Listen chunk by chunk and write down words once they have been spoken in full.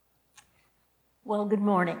Well, good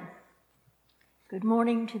morning. Good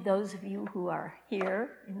morning to those of you who are here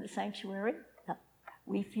in the sanctuary,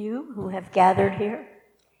 we few who have gathered here.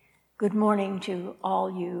 Good morning to all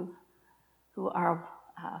you who are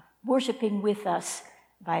worshiping with us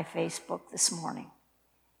by Facebook this morning.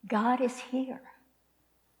 God is here.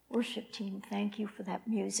 Worship team, thank you for that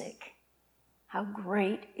music. How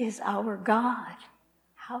great is our God.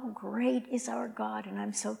 How great is our God, and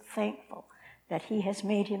I'm so thankful that he has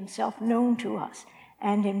made himself known to us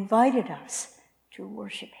and invited us to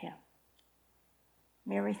worship him.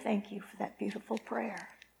 Mary, thank you for that beautiful prayer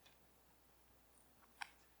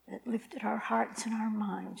that lifted our hearts and our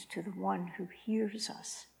minds to the one who hears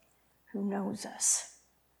us, who knows us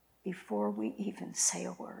before we even say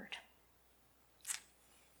a word.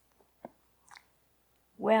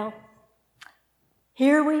 Well,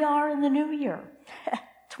 here we are in the new year,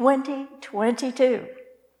 2022.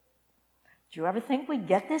 Did you ever think we'd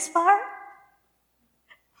get this far?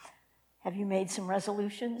 Have you made some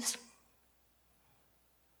resolutions?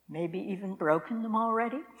 Maybe even broken them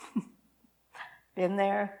already? Been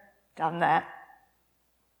there, done that.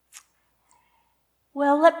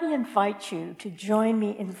 Well, let me invite you to join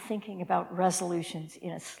me in thinking about resolutions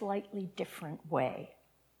in a slightly different way.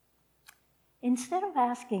 Instead of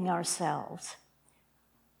asking ourselves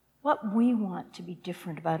what we want to be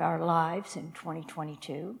different about our lives in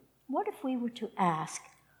 2022, what if we were to ask,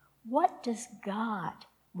 what does God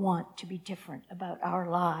want to be different about our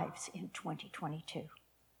lives in 2022?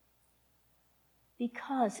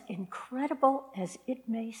 Because incredible as it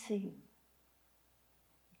may seem,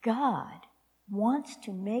 God wants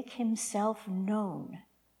to make himself known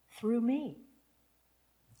through me,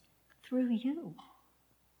 through you,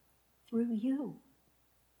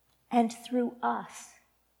 and through us.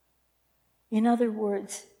 In other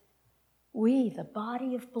words, we, the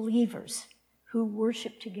body of believers who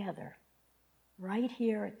worship together right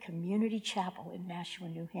here at Community Chapel in Nashua,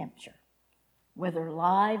 New Hampshire, whether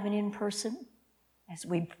live and in person, as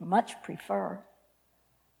we much prefer,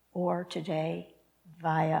 or today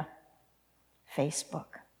via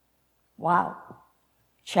Facebook. Wow.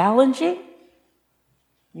 Challenging?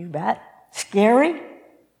 You bet. Scary?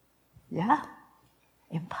 Yeah.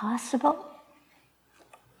 Impossible?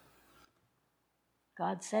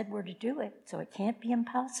 God said we're to do it, so it can't be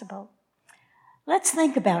impossible. Let's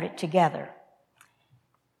think about it together.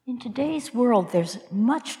 In today's world, there's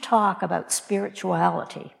much talk about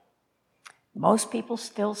spirituality. Most people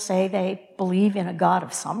still say they believe in a God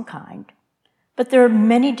of some kind, but there are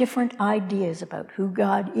many different ideas about who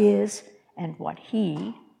God is and what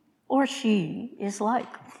he or she is like.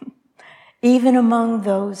 Even among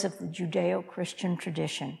those of the Judeo-Christian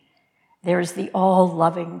tradition, there's the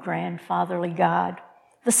all-loving grandfatherly God,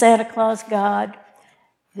 the Santa Claus God,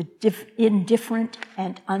 the indifferent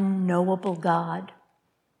and unknowable God,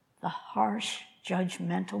 the harsh,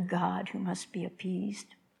 judgmental God who must be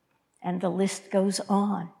appeased, and the list goes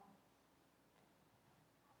on.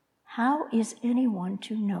 How is anyone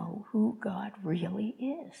to know who God really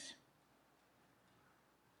is?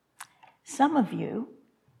 Some of you,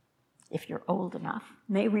 if you're old enough,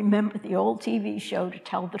 may remember the old TV show To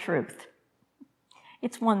Tell the Truth.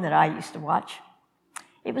 It's one that I used to watch.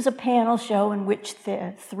 It was a panel show in which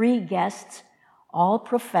the three guests all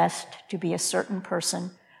professed to be a certain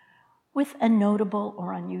person with a notable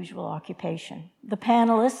or unusual occupation. The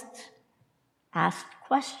panelists asked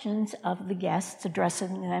questions of the guests,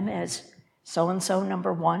 addressing them as so-and-so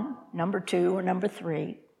number 1, number 2, or number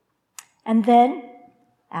 3. And then,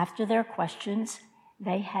 after their questions,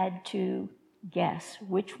 they had to guess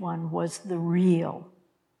which one was the real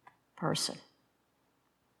person.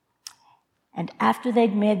 And after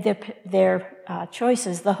they'd made their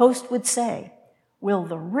choices, the host would say, will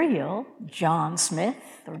the real John Smith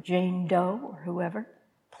or Jane Doe or whoever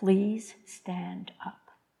please stand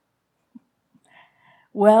up?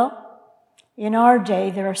 Well, in our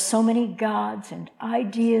day, there are so many gods and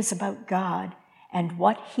ideas about God and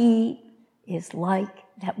what he is like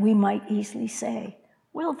that we might easily say,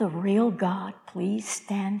 will the real God please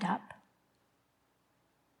stand up?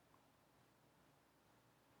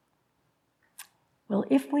 Well,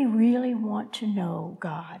 if we really want to know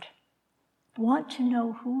God, want to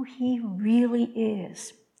know who he really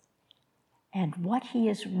is and what he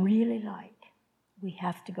is really like, we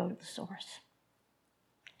have to go to the source.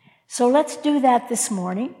 So let's do that this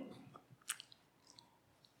morning.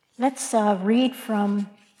 Let's read from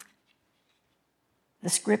the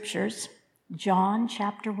scriptures, John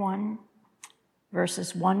chapter 1,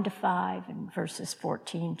 verses 1 to 5 and verses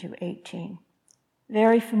 14 to 18.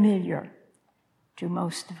 Very familiar to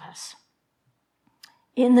most of us.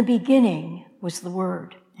 In the beginning was the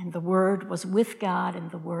Word, and the Word was with God, and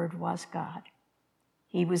the Word was God.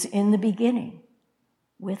 He was in the beginning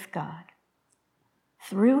with God.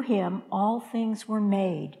 Through him all things were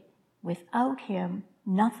made. Without him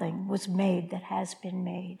nothing was made that has been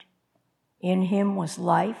made. In him was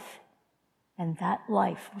life, and that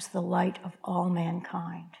life was the light of all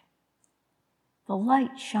mankind. The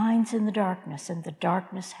light shines in the darkness, and the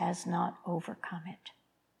darkness has not overcome it.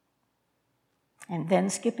 And then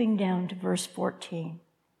skipping down to verse 14,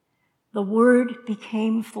 the Word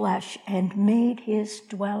became flesh and made his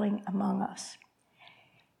dwelling among us.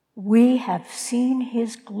 We have seen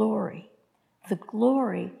his glory, the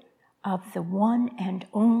glory of the one and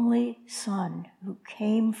only Son who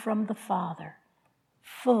came from the Father,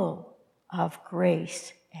 full of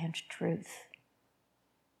grace and truth.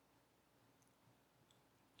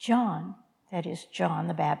 John, that is John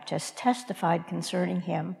the Baptist, testified concerning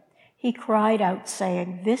him. He cried out,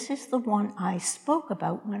 saying, "This is the one I spoke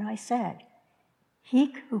about when I said,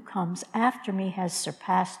 'He who comes after me has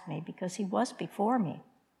surpassed me, because he was before me.'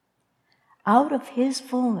 Out of his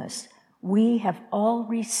fullness we have all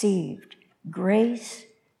received grace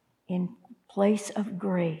in place of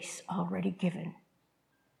grace already given."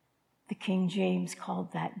 The King James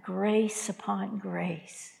called that grace upon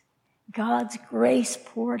grace. God's grace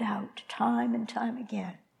poured out time and time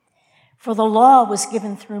again. For the law was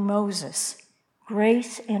given through Moses.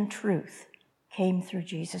 Grace and truth came through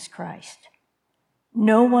Jesus Christ.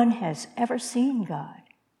 No one has ever seen God,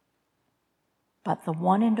 but the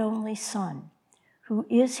one and only Son, who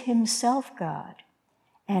is himself God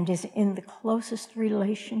and is in the closest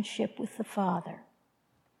relationship with the Father,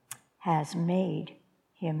 has made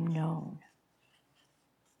him known.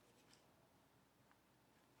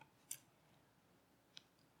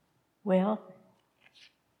 Well,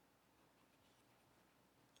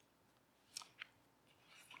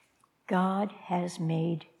 God has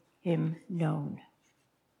made him known.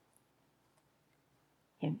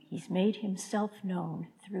 He's made himself known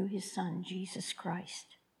through his Son, Jesus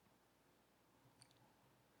Christ.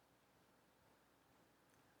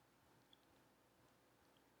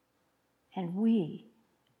 And we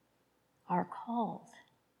are called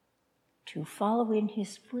to follow in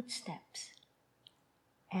his footsteps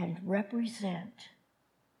and represent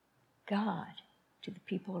God to the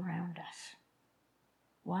people around us.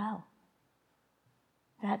 Wow.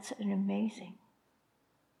 That's an amazing,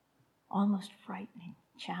 almost frightening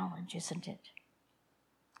challenge, isn't it?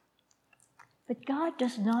 But God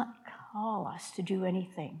does not call us to do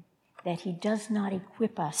anything that he does not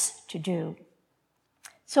equip us to do.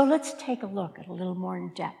 So let's take a look at a little more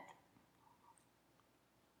in depth.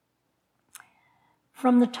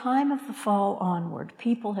 From the time of the fall onward,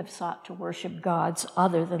 people have sought to worship gods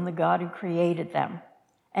other than the God who created them.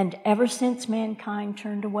 And ever since mankind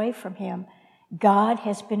turned away from him, God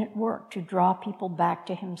has been at work to draw people back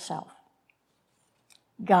to himself.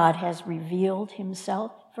 God has revealed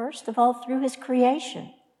himself, first of all, through his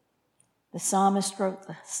creation. The psalmist wrote,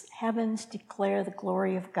 "The heavens declare the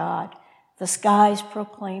glory of God. The skies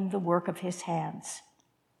proclaim the work of his hands."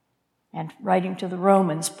 And writing to the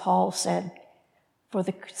Romans, Paul said,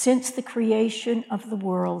 since the creation of the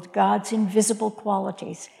world, God's invisible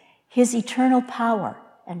qualities, his eternal power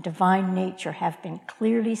and divine nature have been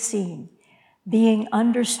clearly seen, being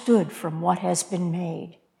understood from what has been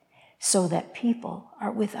made, so that people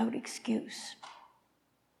are without excuse.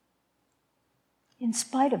 In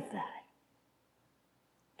spite of that,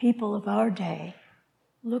 people of our day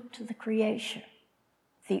look to the creation,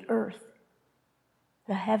 the earth,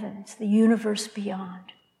 the heavens, the universe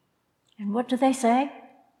beyond. And what do they say?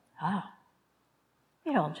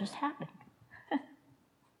 It all just happened.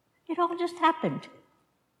 It all just happened.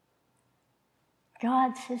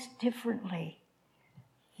 God says differently.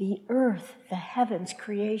 The earth, the heavens,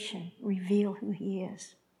 creation reveal who he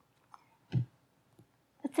is.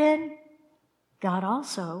 But then God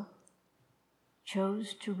also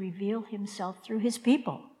chose to reveal himself through his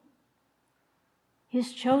people.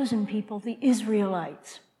 His chosen people, the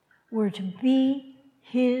Israelites, were to be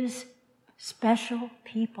his special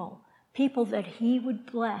people, people that he would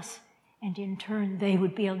bless, and in turn they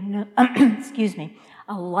would be a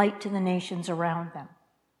light to the nations around them.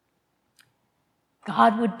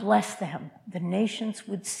 God would bless them, the nations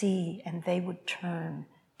would see, and they would turn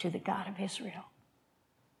to the God of Israel.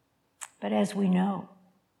 But as we know,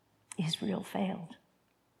 Israel failed.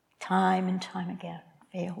 Time and time again,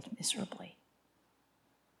 failed miserably.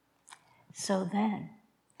 So then,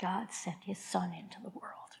 God sent his Son into the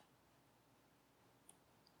world.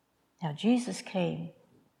 Now, Jesus came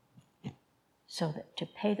so that to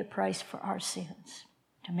pay the price for our sins,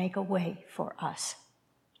 to make a way for us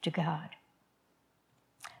to God.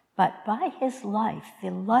 But by his life,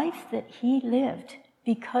 the life that he lived,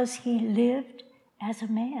 because he lived as a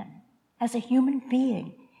man, as a human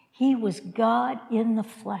being, he was God in the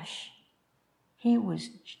flesh. He was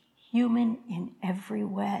human in every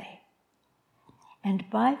way. And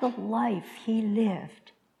by the life he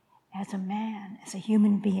lived as a man, as a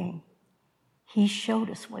human being, he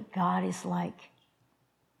showed us what God is like.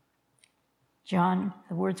 John,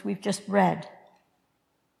 the words we've just read,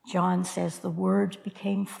 John says, the Word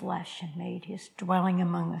became flesh and made his dwelling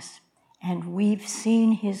among us, and we've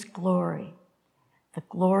seen his glory, the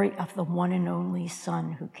glory of the one and only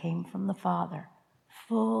Son who came from the Father,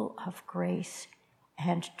 full of grace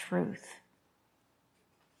and truth.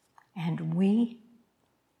 And we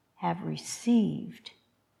have received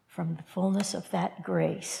from the fullness of that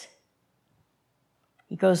grace.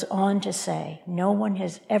 He goes on to say, no one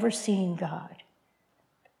has ever seen God,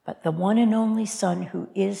 but the one and only Son who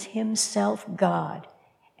is himself God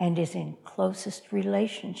and is in closest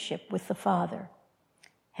relationship with the Father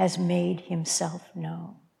has made himself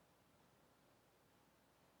known.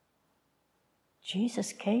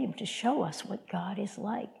 Jesus came to show us what God is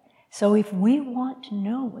like. So if we want to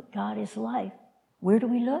know what God is like, where do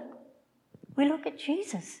we look? We look at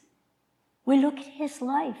Jesus. We look at his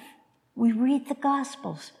life. We read the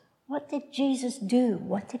Gospels. What did Jesus do?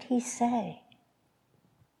 What did he say?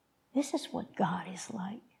 This is what God is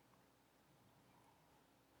like.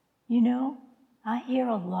 You know, I hear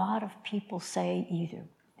a lot of people say either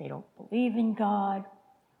they don't believe in God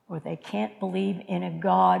or they can't believe in a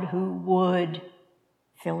God who would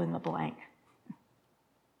fill in the blank.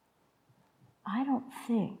 I don't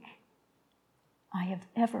think I have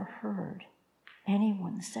ever heard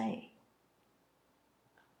anyone say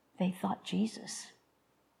they thought Jesus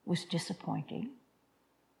was disappointing.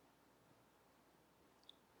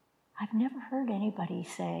 I've never heard anybody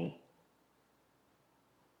say,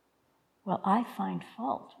 well, I find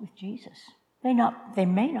fault with Jesus. They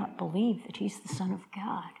may not believe that he's the Son of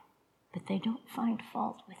God, but they don't find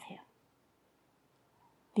fault with him.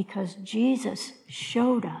 Because Jesus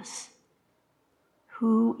showed us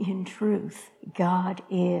who in truth God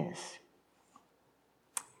is.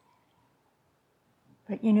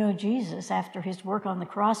 But you know, Jesus, after his work on the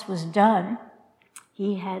cross was done,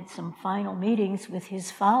 he had some final meetings with his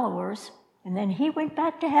followers, and then he went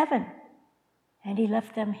back to heaven, and he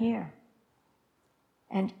left them here.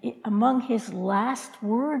 And among his last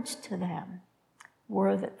words to them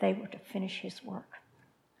were that they were to finish his work.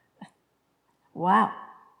 Wow.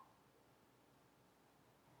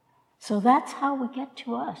 So that's how we get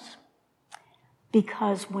to us.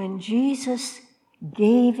 Because when Jesus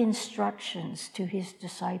gave instructions to his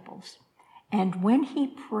disciples, and when he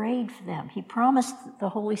prayed for them, he promised that the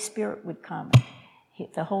Holy Spirit would come.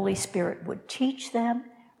 The Holy Spirit would teach them,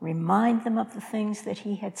 remind them of the things that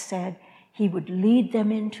he had said. He would lead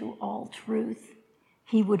them into all truth.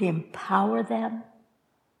 He would empower them.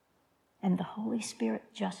 And the Holy Spirit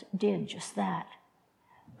did just that.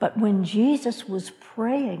 But when Jesus was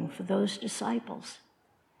praying for those disciples,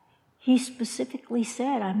 he specifically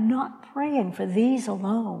said, I'm not praying for these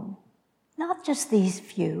alone, not just these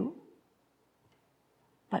few,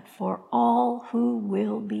 but for all who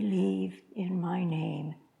will believe in my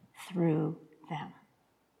name through them.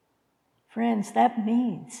 Friends, that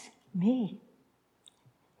means me.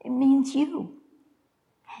 It means you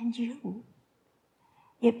and you.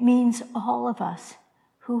 It means all of us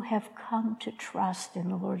who have come to trust in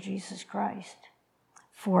the Lord Jesus Christ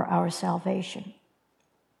for our salvation.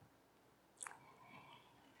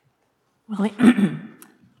 Well,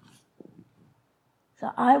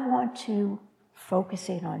 so I want to focus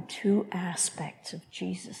in on two aspects of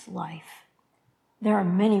Jesus' life. There are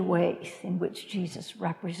many ways in which Jesus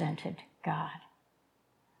represented God,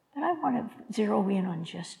 but I want to zero in on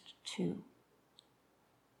just two: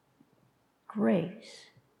 grace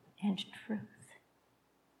and truth.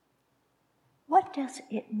 What does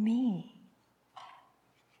it mean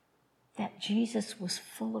that Jesus was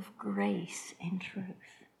full of grace and truth?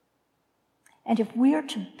 And if we are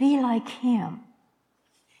to be like him,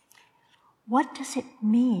 what does it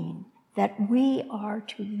mean that we are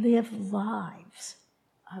to live lives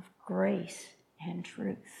of grace and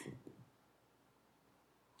truth?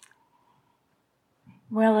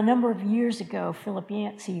 Well, a number of years ago, Philip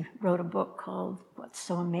Yancey wrote a book called What's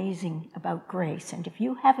So Amazing About Grace. And if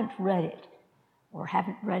you haven't read it, or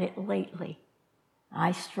haven't read it lately,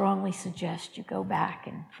 I strongly suggest you go back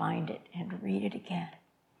and find it and read it again.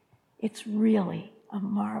 It's really a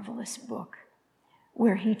marvelous book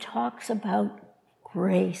where he talks about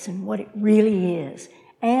grace and what it really is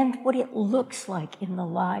and what it looks like in the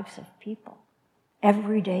lives of people,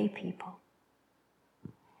 everyday people.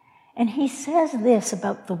 And he says this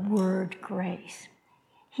about the word grace.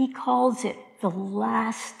 He calls it the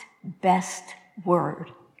last best word.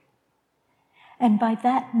 And by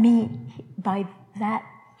that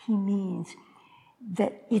he means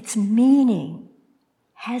that its meaning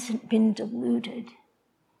hasn't been diluted.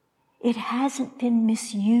 It hasn't been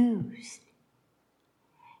misused.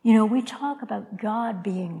 You know, we talk about God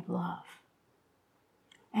being love,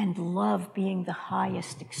 and love being the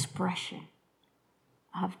highest expression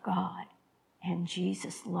of God, and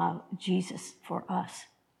Jesus for us.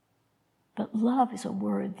 But love is a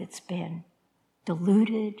word that's been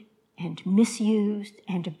diluted and misused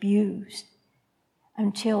and abused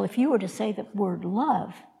until, if you were to say the word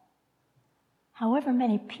love, however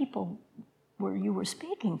many people you were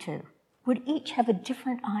speaking to would each have a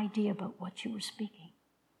different idea about what you were speaking.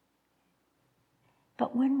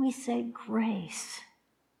 But when we say grace,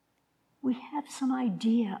 we have some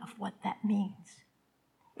idea of what that means.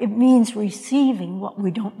 It means receiving what we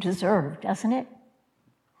don't deserve, doesn't it?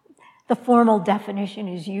 The formal definition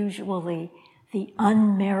is usually the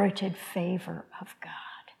unmerited favor of God.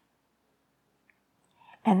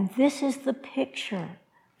 And this is the picture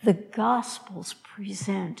the Gospels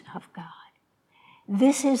present of God.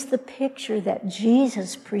 This is the picture that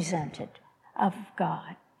Jesus presented of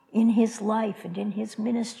God in his life and in his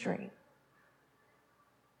ministry.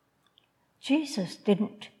 Jesus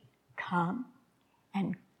didn't come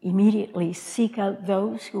and immediately seek out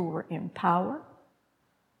those who were in power,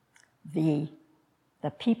 the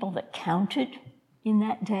people that counted in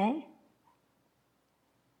that day.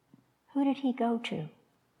 Who did he go to?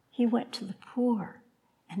 He went to the poor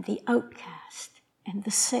and the outcast and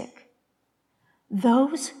the sick.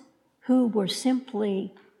 Those who were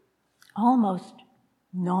simply almost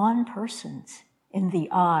non-persons in the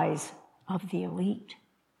eyes of the elite.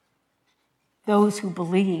 Those who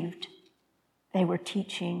believed they were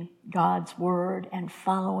teaching God's word and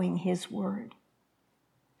following his word.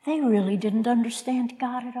 They really didn't understand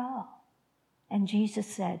God at all. And Jesus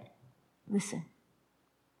said, listen,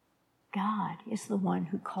 God is the one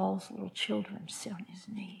who calls little children on his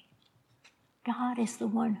knee. God is the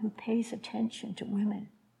one who pays attention to women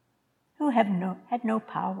who had no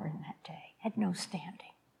power in that day, had no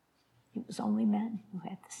standing. It was only men who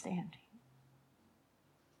had the standing.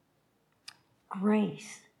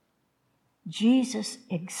 Grace. Jesus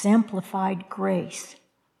exemplified grace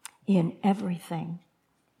in everything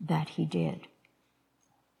that he did.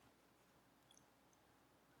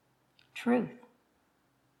 Truth.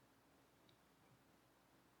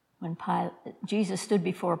 When Jesus stood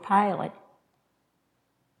before Pilate,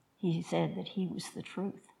 he said that he was the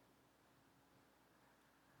truth.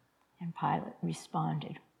 And Pilate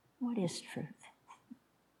responded, what is truth?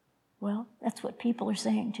 Well, that's what people are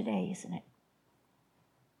saying today, isn't it?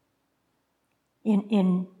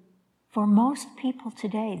 For most people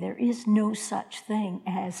today, there is no such thing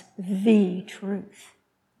as the truth.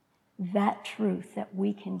 That truth that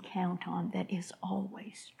we can count on that is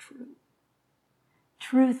always true.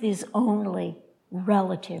 Truth is only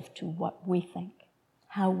relative to what we think,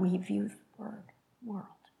 how we view the world.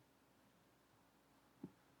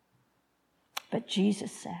 But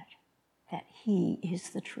Jesus said that he is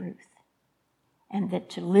the truth, and that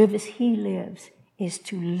to live as he lives is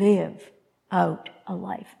to live out a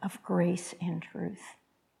life of grace and truth.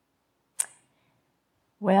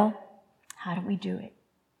 Well, how do we do it?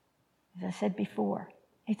 As I said before,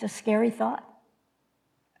 it's a scary thought.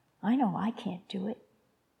 I know I can't do it.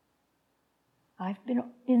 I've been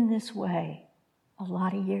in this way a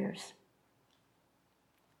lot of years.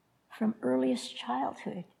 From earliest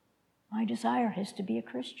childhood, my desire has to be a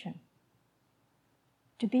Christian,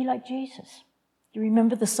 to be like Jesus. Do you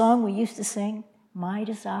remember the song we used to sing? My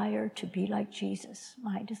desire to be like Jesus,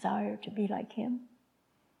 my desire to be like him.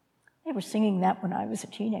 They were singing that when I was a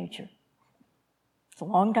teenager. It's a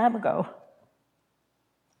long time ago.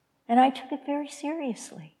 And I took it very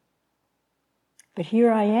seriously. But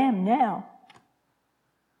here I am now,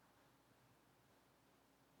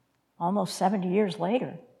 almost 70 years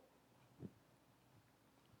later.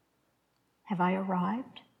 Have I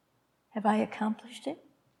arrived? Have I accomplished it?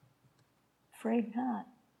 Afraid not.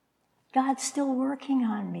 God's still working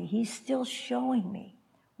on me. He's still showing me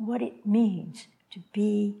what it means to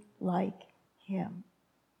be like him.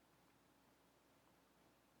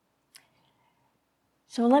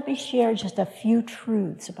 So let me share just a few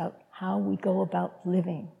truths about how we go about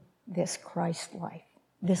living this Christ life,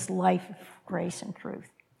 this life of grace and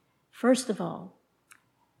truth. First of all,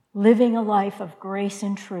 living a life of grace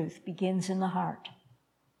and truth begins in the heart.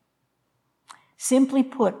 Simply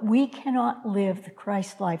put, we cannot live the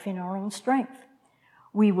Christ life in our own strength.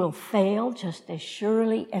 We will fail just as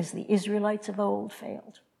surely as the Israelites of old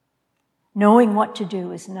failed. Knowing what to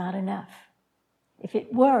do is not enough. If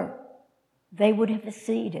it were, they would have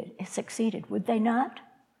succeeded, would they not?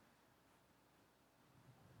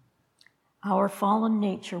 Our fallen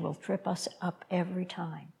nature will trip us up every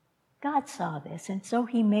time. God saw this, and so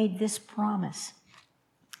he made this promise.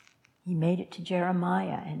 He made it to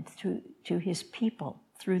Jeremiah and to his people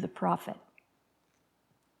through the prophet.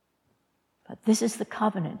 But this is the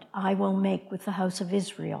covenant I will make with the house of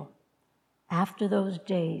Israel. After those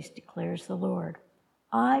days, declares the Lord,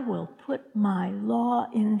 I will put my law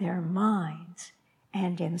in their minds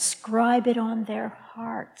and inscribe it on their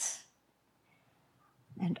hearts.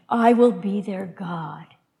 And I will be their God,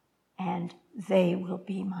 and they will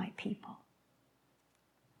be my people.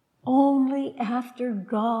 Only after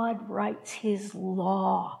God writes his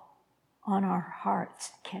law on our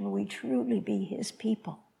hearts can we truly be his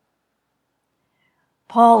people.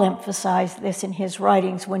 Paul emphasized this in his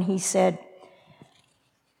writings when he said,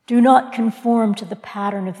 do not conform to the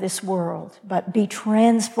pattern of this world, but be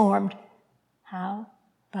transformed. How?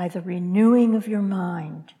 By the renewing of your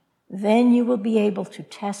mind. Then you will be able to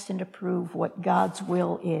test and approve what God's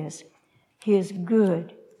will is, his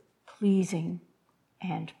good, pleasing,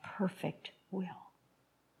 and perfect will.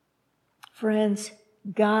 Friends,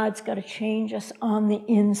 God's got to change us on the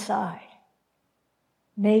inside.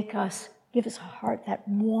 Give us a heart that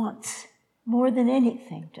wants more than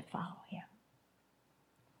anything to follow him.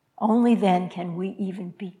 Only then can we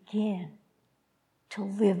even begin to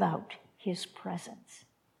live out his presence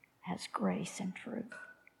as grace and truth.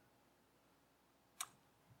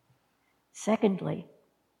 Secondly,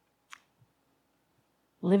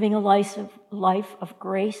 living a life of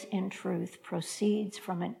grace and truth proceeds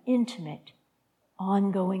from an intimate,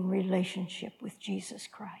 ongoing relationship with Jesus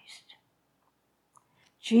Christ.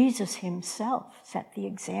 Jesus himself set the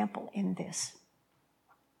example in this.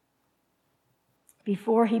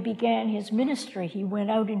 Before he began his ministry, he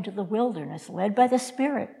went out into the wilderness, led by the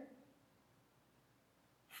Spirit.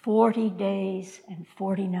 40 days and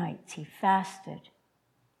 40 nights he fasted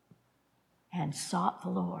and sought the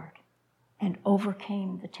Lord and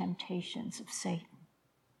overcame the temptations of Satan.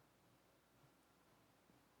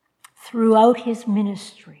 Throughout his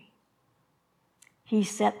ministry, he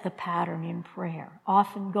set the pattern in prayer,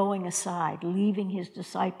 often going aside, leaving his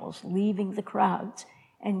disciples, leaving the crowds,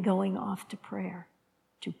 and going off to prayer,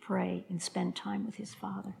 to pray and spend time with his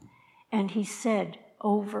Father. And he said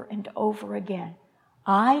over and over again,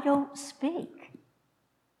 I don't speak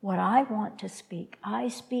what I want to speak. I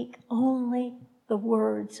speak only the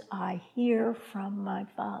words I hear from my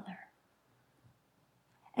Father.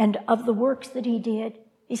 And of the works that he did,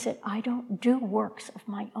 he said, I don't do works of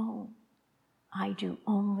my own. I do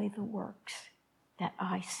only the works that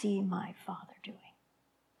I see my Father doing.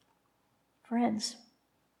 Friends,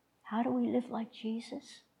 how do we live like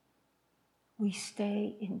Jesus? We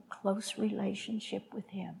stay in close relationship with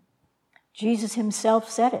him. Jesus himself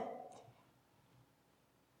said it.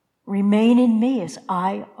 Remain in me as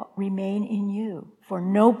I remain in you. For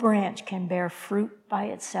no branch can bear fruit by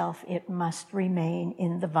itself. It must remain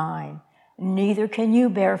in the vine. Neither can you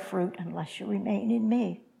bear fruit unless you remain in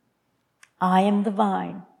me. I am the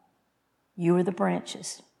vine. You are the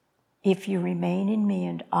branches. If you remain in me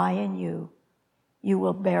and I in you, you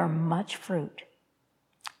will bear much fruit.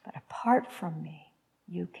 But apart from me,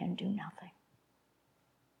 you can do nothing.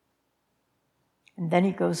 And then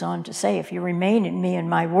he goes on to say, if you remain in me and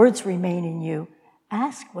my words remain in you,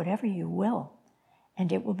 ask whatever you will,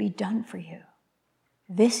 and it will be done for you.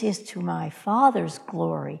 This is to my Father's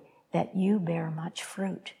glory that you bear much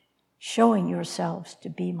fruit, showing yourselves to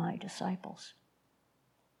be my disciples.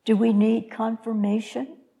 Do we need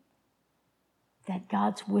confirmation that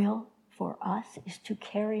God's will for us is to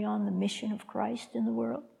carry on the mission of Christ in the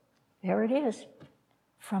world? There it is,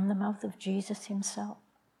 from the mouth of Jesus himself.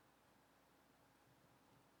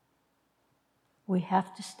 We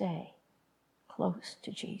have to stay close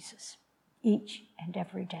to Jesus each and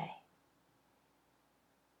every day.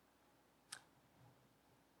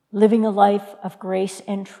 Living a life of grace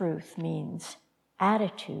and truth means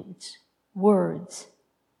attitudes, words,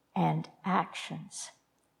 and actions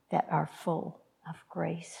that are full of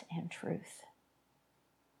grace and truth.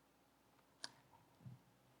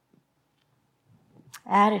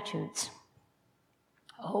 Attitudes.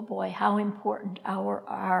 Oh boy, how important are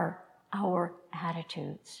our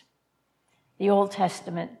attitudes. The Old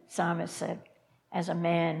Testament psalmist said, as a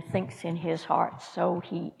man thinks in his heart, so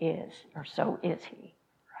he is, or so is he,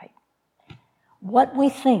 right? What we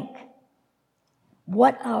think,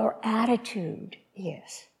 what our attitude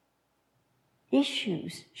is,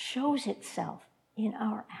 shows itself in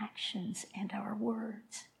our actions and our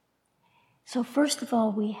words. So first of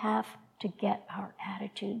all, we have to get our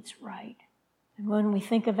attitudes right. And when we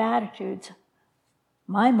think of attitudes,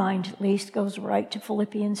 my mind at least goes right to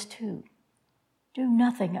Philippians 2. Do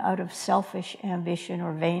nothing out of selfish ambition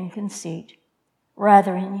or vain conceit,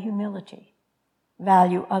 rather in humility.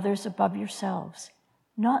 Value others above yourselves,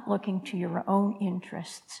 not looking to your own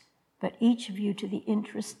interests, but each of you to the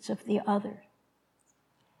interests of the other.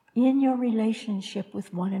 In your relationship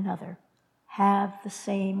with one another, have the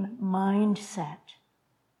same mindset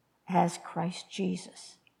as Christ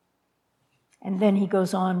Jesus. And then he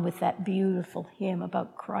goes on with that beautiful hymn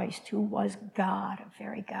about Christ, who was God, a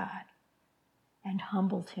very God, and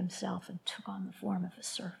humbled himself and took on the form of a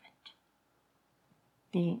servant,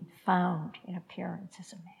 being found in appearance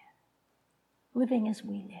as a man, living as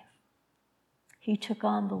we live. He took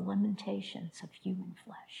on the limitations of human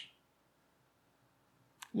flesh.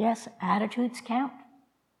 Yes, attitudes count.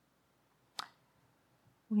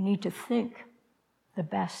 We need to think the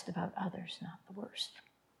best about others, not the worst.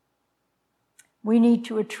 We need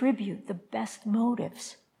to attribute the best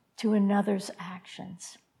motives to another's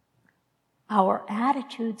actions. Our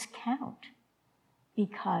attitudes count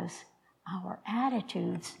because our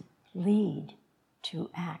attitudes lead to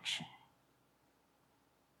action.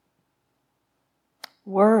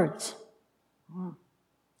 Words.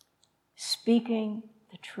 Speaking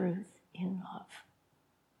the truth in love.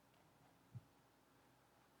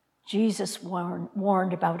 Jesus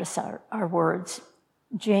warned about us, our words.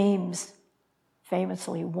 James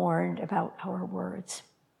famously warned about our words.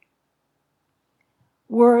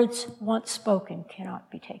 Words once spoken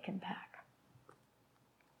cannot be taken back.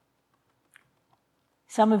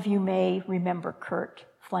 Some of you may remember Kurt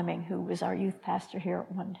Fleming, who was our youth pastor here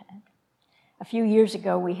at one time. A few years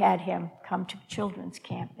ago, we had him come to children's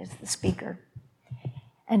camp as the speaker.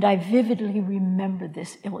 And I vividly remember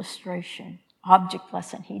this illustration, object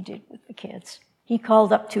lesson he did with the kids. He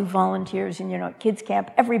called up 2 volunteers, and at kids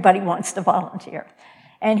camp, everybody wants to volunteer.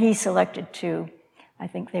 And he selected 2. I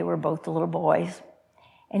think they were both the little boys.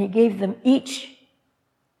 And he gave them each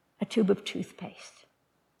a tube of toothpaste.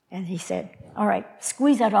 And he said, all right,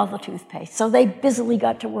 squeeze out all the toothpaste. So they busily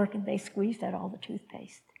got to work and they squeezed out all the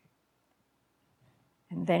toothpaste.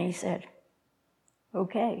 And then he said,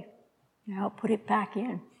 okay, now put it back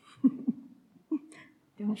in.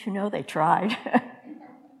 Don't you know they tried?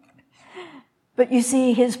 But you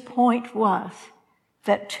see, his point was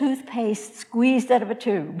that toothpaste squeezed out of a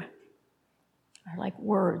tube are like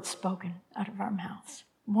words spoken out of our mouths.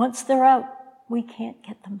 Once they're out, we can't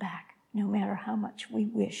get them back, no matter how much we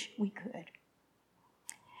wish we could.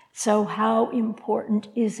 So how important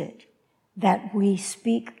is it that we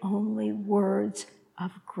speak only words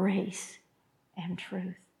of grace and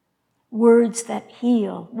truth? Words that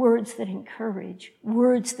heal, words that encourage,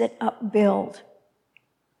 words that upbuild.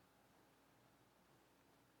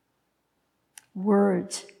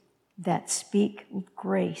 Words that speak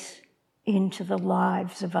grace into the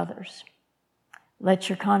lives of others. Let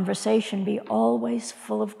your conversation be always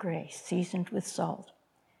full of grace, seasoned with salt,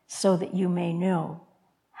 so that you may know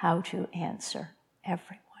how to answer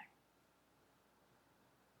everyone.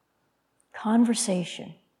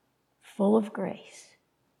 Conversation full of grace,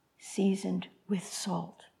 seasoned with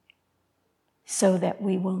salt, so that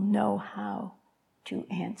we will know how to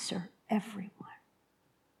answer everyone.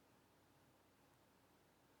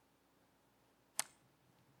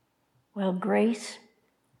 Well, grace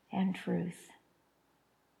and truth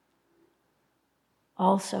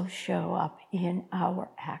also show up in our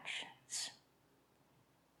actions.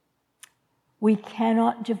 We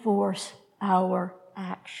cannot divorce our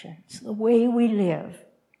actions, the way we live,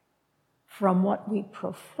 from what we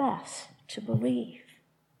profess to believe.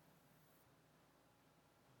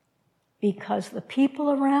 Because the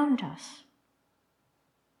people around us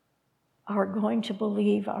are going to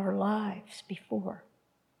believe our lives before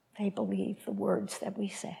they believe the words that we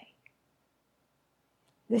say.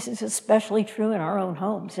 This is especially true in our own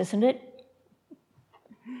homes, isn't it?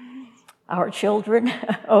 Our children,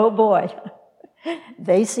 oh boy,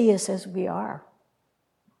 they see us as we are.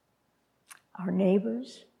 Our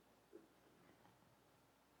neighbors,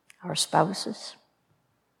 our spouses,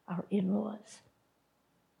 our in-laws,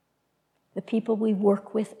 the people we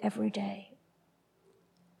work with every day.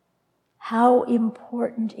 How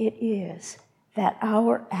important it is that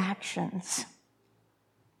our actions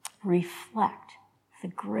reflect the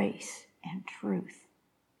grace and truth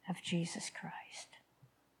of Jesus Christ.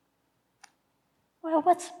 Well,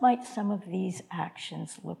 what might some of these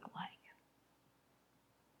actions look like?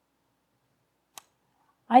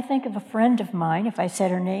 I think of a friend of mine. If I said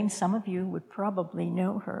her name, some of you would probably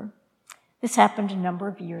know her. This happened a number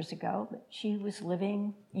of years ago. She was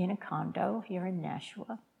living in a condo here in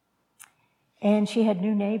Nashua, and she had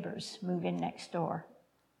new neighbors move in next door.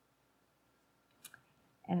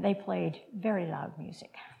 And they played very loud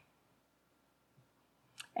music.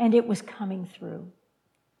 And it was coming through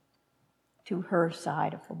to her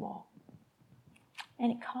side of the wall.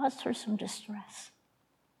 And it caused her some distress.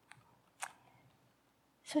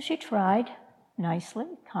 So she tried nicely,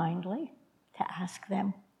 kindly, to ask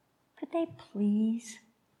them, could they please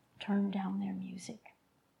turn down their music?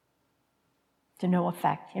 To no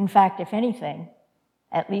effect. In fact, if anything,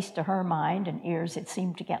 at least to her mind and ears, it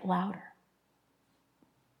seemed to get louder.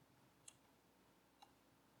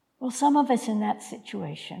 Well, some of us in that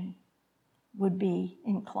situation would be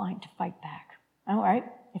inclined to fight back. All right,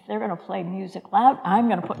 if they're going to play music loud, I'm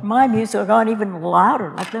going to put my music on even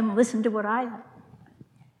louder. Let them listen to what I like.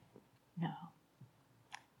 No.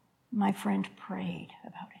 My friend prayed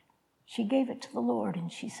about it. She gave it to the Lord,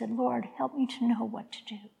 and she said, Lord, help me to know what to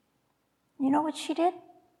do. You know what she did?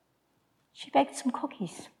 She baked some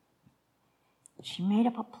cookies. She made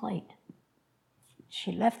up a plate.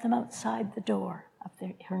 She left them outside the door of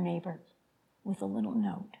her neighbor with a little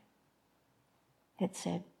note that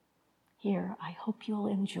said, here, I hope you'll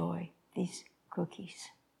enjoy these cookies.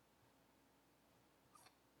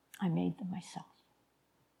 I made them myself.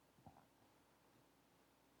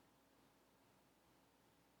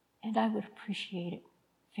 And I would appreciate it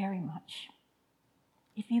very much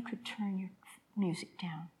if you could turn your music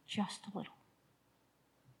down just a little.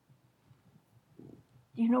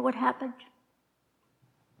 Do you know what happened?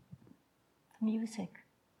 The music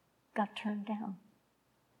got turned down.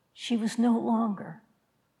 She was no longer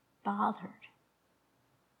bothered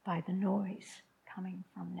by the noise coming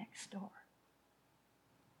from next door.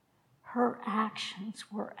 Her actions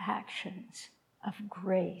were actions of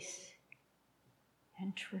grace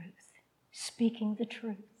and truth, speaking the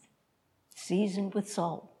truth, seasoned with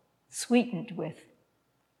salt, sweetened with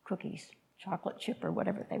cookies, chocolate chip, or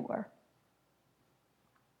whatever they were.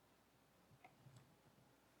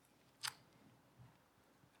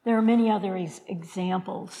 There are many other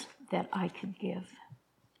examples that I could give.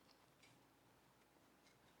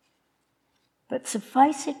 But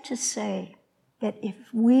suffice it to say that if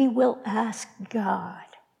we will ask God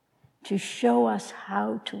to show us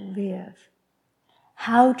how to live,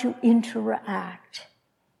 how to interact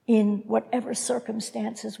in whatever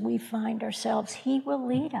circumstances we find ourselves, He will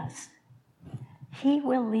lead us. He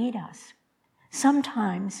will lead us.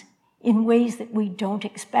 Sometimes in ways that we don't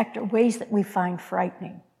expect or ways that we find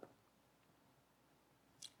frightening.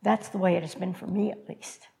 That's the way it has been for me, at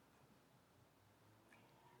least.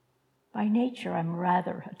 By nature, I'm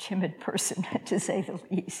rather a timid person, to say the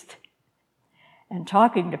least. And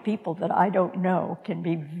talking to people that I don't know can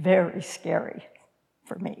be very scary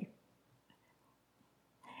for me.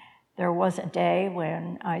 There was a day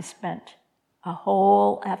when I spent a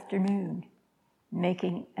whole afternoon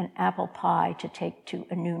making an apple pie to take to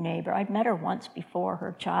a new neighbor. I'd met her once before.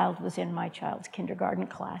 Her child was in my child's kindergarten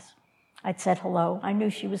class. I'd said hello. I knew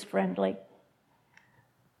she was friendly.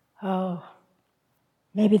 Oh,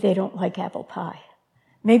 maybe they don't like apple pie.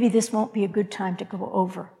 Maybe this won't be a good time to go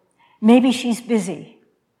over. Maybe she's busy.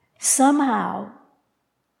 Somehow,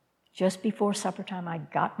 just before supper time, I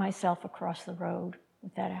got myself across the road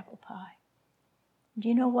with that apple pie. Do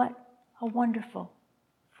you know what? A wonderful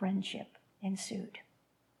friendship ensued.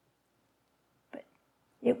 But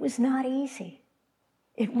it was not easy.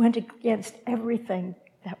 It went against everything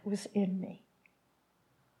that was in me.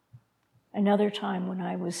 Another time when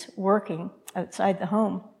I was working outside the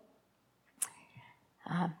home,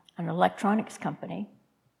 an electronics company,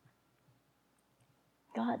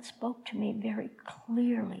 God spoke to me very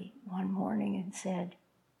clearly one morning and said,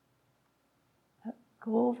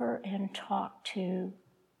 go over and talk to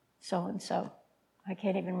so-and-so. I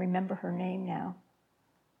can't even remember her name now.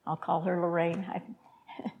 I'll call her Lorraine.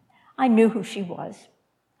 I knew who she was.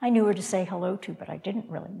 I knew her to say hello to, but I didn't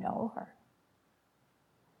really know her.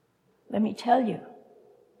 Let me tell you,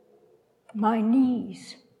 my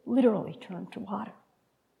knees literally turned to water.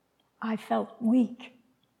 I felt weak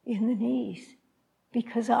in the knees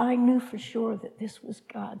because I knew for sure that this was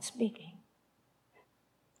God speaking.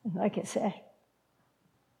 And like I said,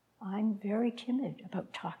 I'm very timid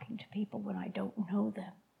about talking to people when I don't know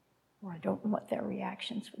them or I don't know what their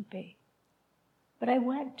reactions would be. But I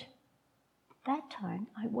went. That time,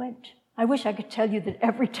 I went. I wish I could tell you that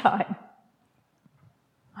every time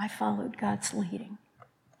I followed God's leading,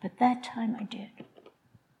 but that time I did.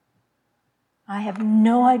 I have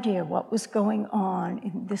no idea what was going on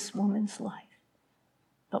in this woman's life,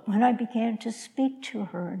 but when I began to speak to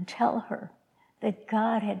her and tell her that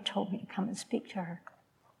God had told me to come and speak to her,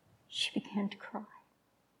 she began to cry.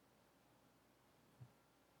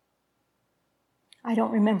 I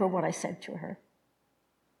don't remember what I said to her.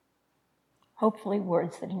 Hopefully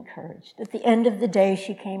words that encouraged. At the end of the day,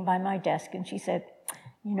 she came by my desk and she said,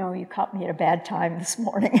 "You know, you caught me at a bad time this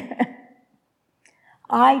morning."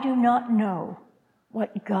 I do not know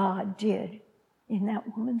what God did in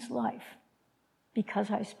that woman's life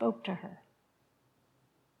because I spoke to her.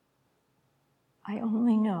 I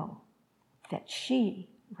only know that she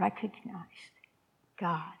recognized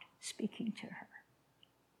God speaking to her.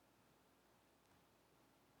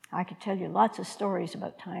 I could tell you lots of stories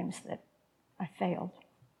about times that I failed.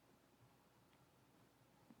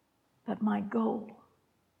 But my goal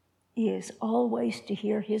is always to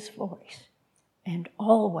hear his voice and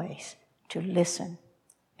always to listen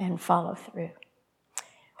and follow through.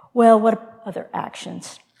 Well, what other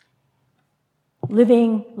actions?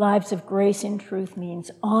 Living lives of grace and truth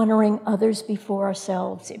means honoring others before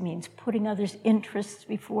ourselves. It means putting others' interests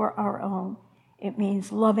before our own. It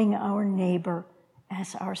means loving our neighbor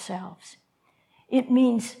as ourselves. It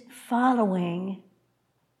means following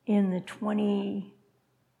in the 20th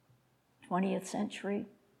century,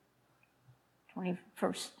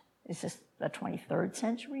 21st, is this the 23rd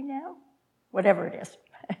century now? Whatever it is,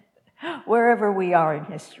 wherever we are in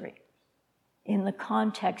history. In the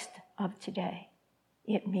context of today,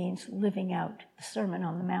 it means living out the Sermon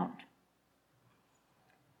on the Mount.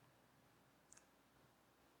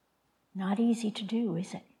 Not easy to do,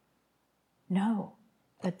 is it? No,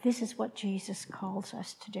 but this is what Jesus calls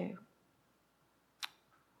us to do.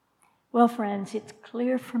 Well, friends, it's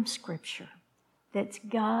clear from Scripture that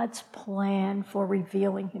God's plan for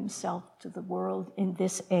revealing himself to the world in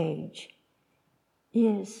this age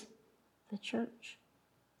is the church.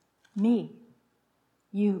 Me,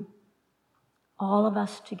 you, all of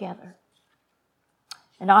us together.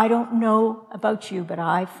 And I don't know about you, but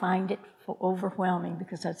I find it overwhelming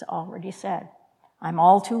because, as already said, I'm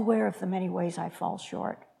all too aware of the many ways I fall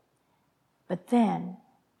short. But then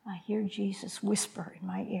I hear Jesus whisper in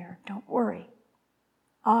my ear, "Don't worry,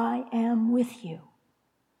 I am with you.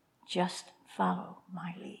 Just follow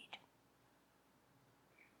my lead."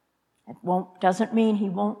 It doesn't mean he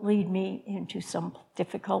won't lead me into some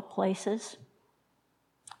difficult places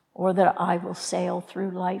or that I will sail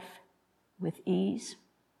through life with ease.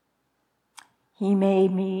 He may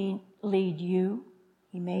lead you.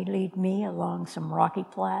 He may lead me along some rocky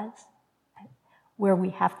paths where we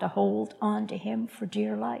have to hold on to him for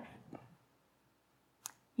dear life.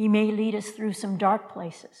 He may lead us through some dark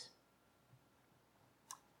places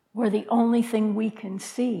where the only thing we can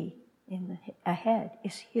see ahead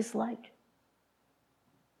is his light.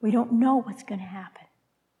 We don't know what's going to happen.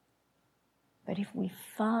 But if we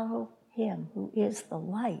follow him, who is the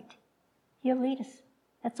light, he'll lead us.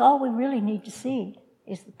 That's all we really need to see,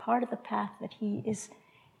 is the part of the path that he is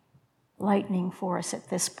lightening for us at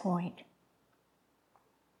this point.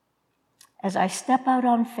 As I step out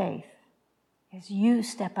on faith, as you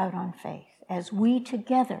step out on faith, as we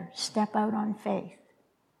together step out on faith,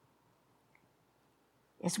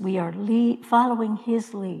 as we are following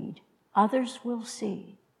his lead, others will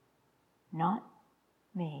see, not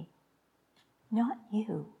me, not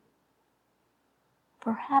you,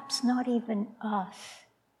 perhaps not even us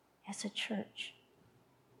as a church,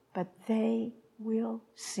 but they will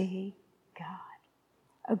see God,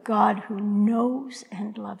 a God who knows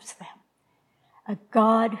and loves them, a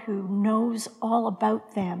God who knows all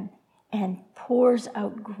about them and pours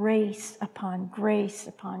out grace upon grace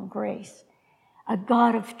upon grace, a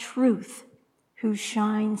God of truth who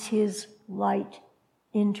shines his light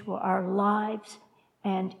into our lives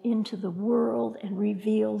and into the world and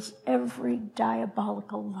reveals every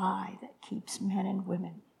diabolical lie that keeps men and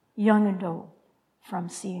women, young and old, from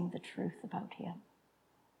seeing the truth about him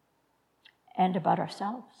and about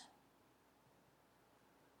ourselves.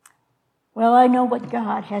 Well, I know what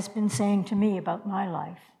God has been saying to me about my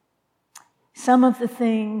life. Some of the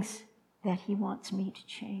things that he wants me to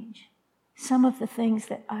change. Some of the things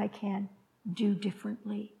that I can do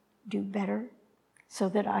differently, do better, so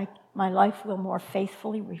that my life will more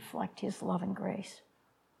faithfully reflect his love and grace.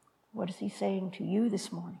 What is he saying to you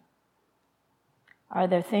this morning? Are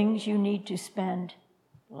there things you need to spend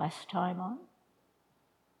less time on?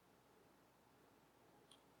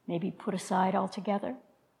 Maybe put aside altogether?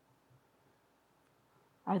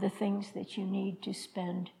 Are there things that you need to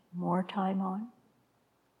spend more time on?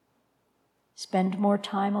 Spend more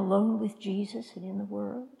time alone with Jesus and in the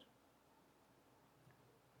Word?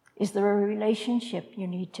 Is there a relationship you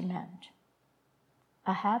need to mend?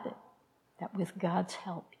 A habit that with God's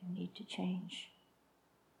help you need to change?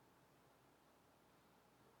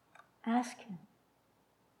 Ask him.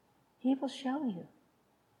 He will show you.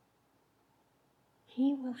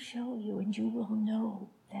 He will show you, and you will know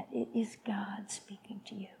that it is God speaking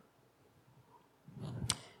to you.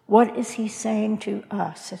 What is he saying to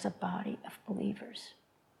us as a body of believers?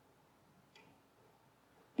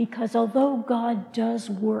 Because although God does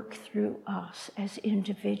work through us as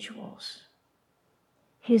individuals,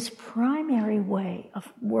 his primary way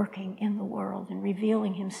of working in the world and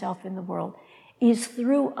revealing himself in the world is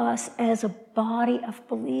through us as a body of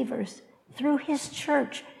believers, through his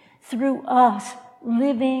church, through us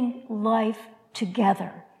living life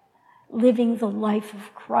together, living the life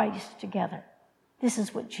of Christ together. This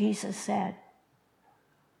is what Jesus said.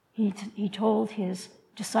 He told his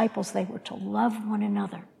disciples they were to love one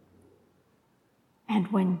another. And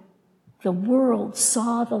when the world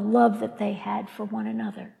saw the love that they had for one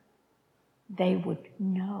another, they would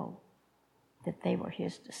know that they were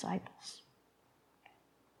his disciples.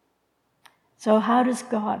 So how does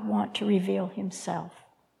God want to reveal himself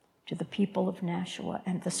to the people of Nashua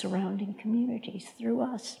and the surrounding communities through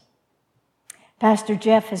us? Pastor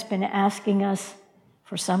Jeff has been asking us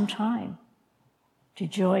for some time to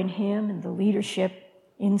join him and the leadership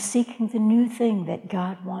in seeking the new thing that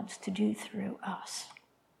God wants to do through us.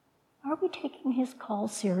 Are we taking his call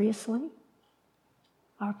seriously?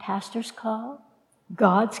 Our pastor's call?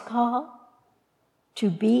 God's call?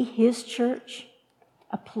 To be his church?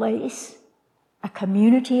 A place, a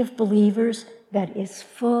community of believers that is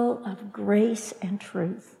full of grace and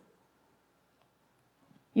truth.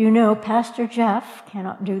 You know, Pastor Jeff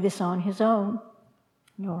cannot do this on his own,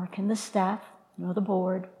 nor can the staff, nor the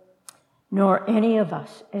board, nor any of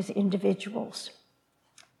us as individuals.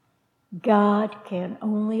 God can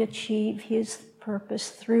only achieve his purpose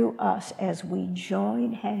through us as we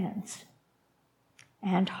join hands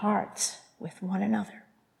and hearts with one another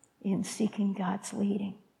in seeking God's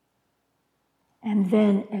leading. And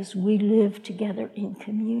then as we live together in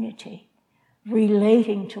community,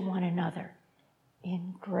 relating to one another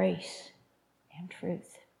in grace and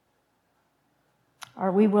truth.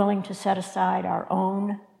 Are we willing to set aside our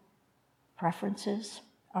own preferences,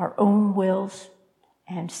 our own wills,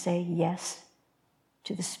 and say yes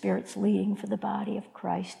to the Spirit's leading for the body of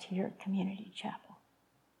Christ here at Community Chapel?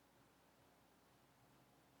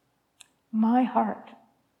 My heart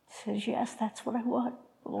says, yes, that's what I want.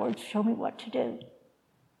 The Lord, show me what to do.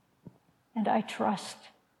 And I trust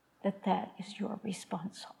that that is your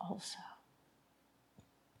response also.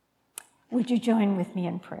 Would you join with me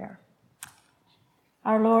in prayer?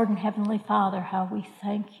 Our Lord and Heavenly Father, how we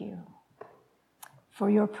thank you for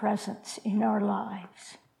your presence in our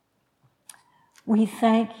lives. We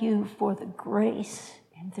thank you for the grace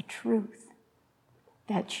and the truth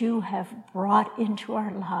that you have brought into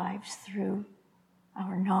our lives through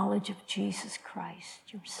our knowledge of Jesus Christ,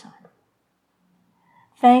 your Son.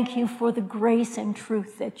 Thank you for the grace and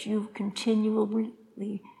truth that you continually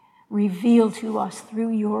reveal to us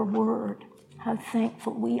through your word. How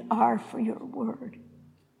thankful we are for your word.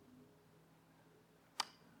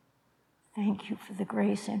 Thank you for the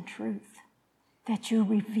grace and truth that you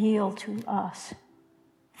reveal to us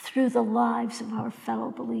through the lives of our fellow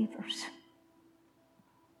believers.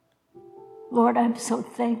 Lord, I'm so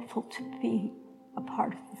thankful to be a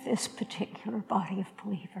part of this particular body of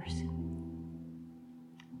believers.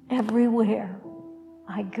 Everywhere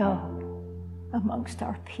I go amongst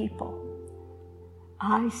our people,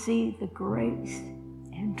 I see the grace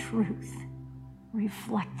and truth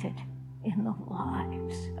reflected in the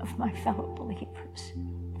lives of my fellow believers.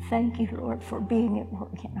 Thank you, Lord, for being at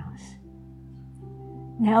work in us.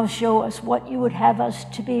 Now show us what you would have us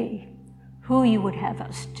to be, who you would have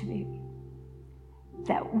us to be,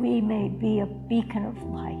 that we may be a beacon of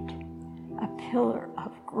light, a pillar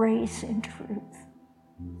of grace and truth,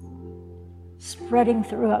 spreading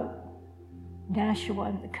throughout Nashua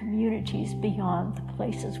and the communities beyond the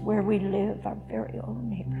places where we live, our very own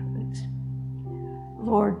neighborhoods.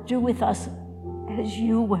 Lord, do with us as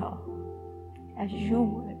you will, as you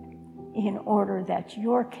would, in order that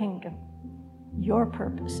your kingdom, your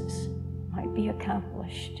purposes might be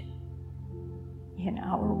accomplished in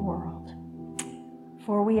our world.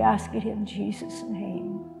 For we ask it in Jesus'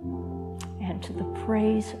 name and to the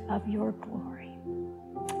praise of your glory.